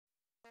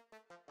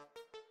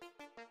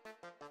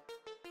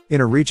In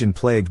a region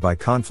plagued by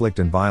conflict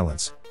and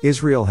violence,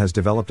 Israel has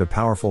developed a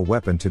powerful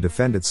weapon to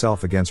defend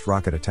itself against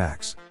rocket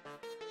attacks.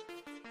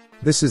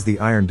 This is the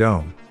Iron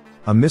Dome,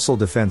 a missile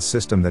defense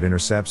system that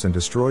intercepts and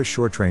destroys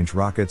short-range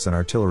rockets and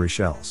artillery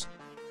shells.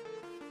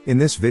 In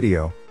this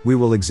video, we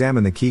will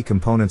examine the key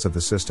components of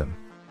the system,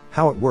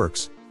 how it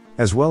works,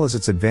 as well as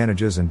its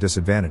advantages and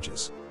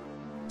disadvantages.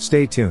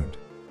 Stay tuned.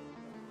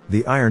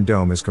 The Iron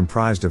Dome is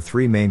comprised of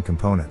three main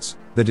components: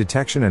 the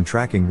detection and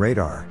tracking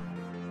radar,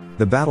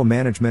 the battle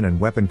management and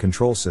weapon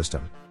control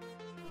system,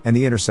 and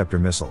the interceptor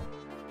missile.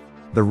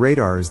 The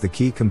radar is the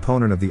key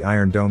component of the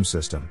Iron Dome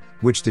system,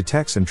 which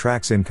detects and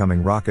tracks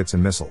incoming rockets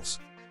and missiles.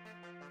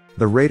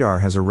 The radar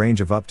has a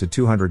range of up to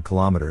 200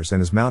 kilometers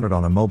and is mounted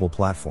on a mobile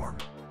platform.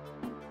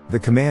 The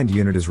command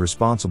unit is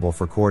responsible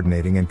for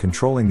coordinating and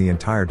controlling the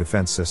entire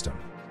defense system.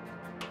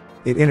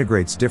 It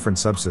integrates different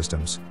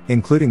subsystems,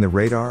 including the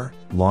radar,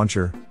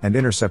 launcher, and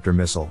interceptor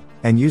missile,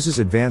 and uses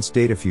advanced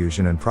data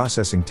fusion and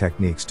processing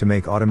techniques to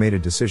make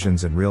automated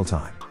decisions in real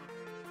time.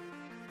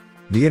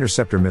 The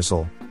interceptor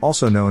missile,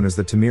 also known as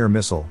the Tamir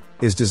missile,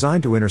 is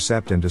designed to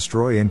intercept and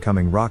destroy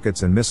incoming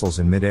rockets and missiles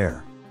in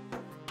mid-air.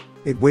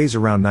 It weighs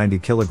around 90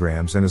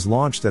 kilograms and is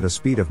launched at a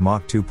speed of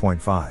Mach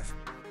 2.5.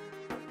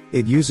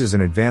 It uses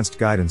an advanced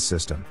guidance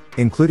system,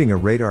 including a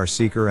radar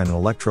seeker and an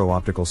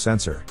electro-optical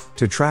sensor,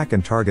 to track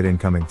and target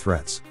incoming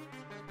threats.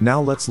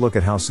 Now let's look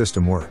at how the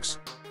system works.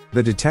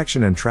 The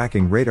detection and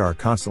tracking radar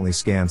constantly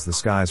scans the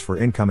skies for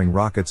incoming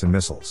rockets and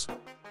missiles.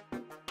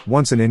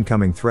 Once an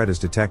incoming threat is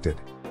detected,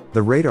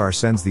 the radar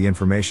sends the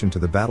information to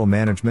the battle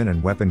management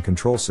and weapon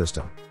control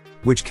system,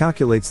 which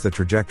calculates the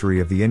trajectory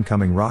of the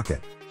incoming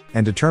rocket,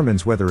 and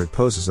determines whether it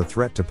poses a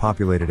threat to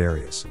populated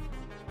areas.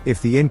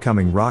 If the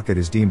incoming rocket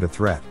is deemed a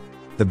threat,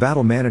 the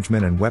battle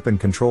management and weapon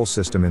control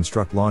system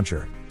instruct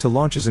launcher to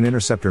launch an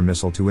interceptor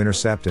missile to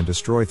intercept and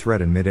destroy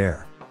threat in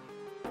mid-air.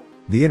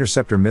 The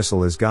interceptor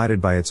missile is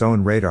guided by its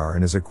own radar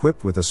and is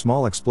equipped with a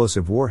small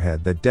explosive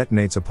warhead that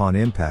detonates upon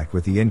impact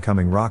with the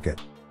incoming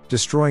rocket,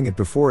 destroying it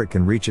before it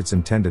can reach its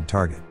intended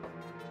target.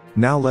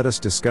 Now let us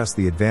discuss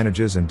the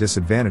advantages and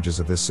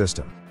disadvantages of this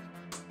system.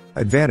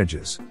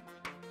 Advantages.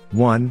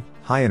 1.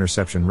 High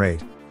interception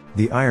rate.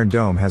 The Iron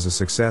Dome has a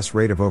success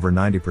rate of over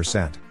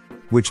 90%.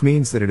 Which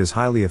means that it is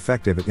highly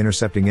effective at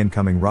intercepting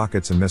incoming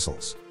rockets and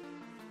missiles.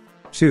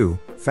 2.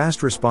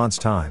 Fast response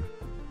time.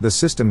 The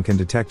system can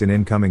detect an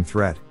incoming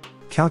threat,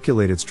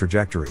 calculate its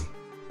trajectory,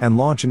 and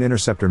launch an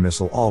interceptor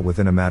missile all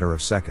within a matter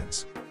of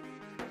seconds.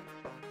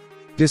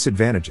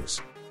 Disadvantages.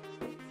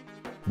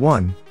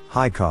 1.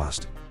 High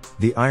cost.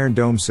 The Iron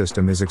Dome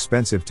system is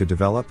expensive to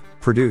develop,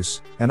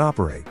 produce, and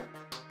operate.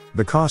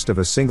 The cost of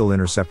a single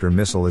interceptor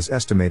missile is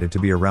estimated to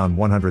be around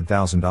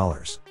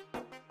 $100,000.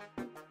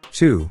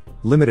 2.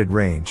 Limited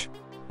range.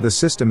 The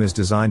system is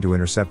designed to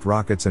intercept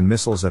rockets and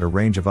missiles at a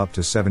range of up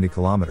to 70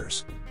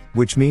 kilometers,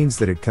 which means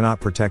that it cannot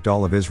protect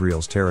all of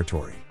Israel's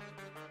territory.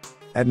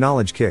 At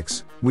Knowledge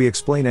Kicks, we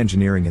explain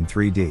engineering in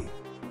 3D.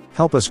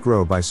 Help us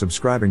grow by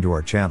subscribing to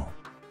our channel.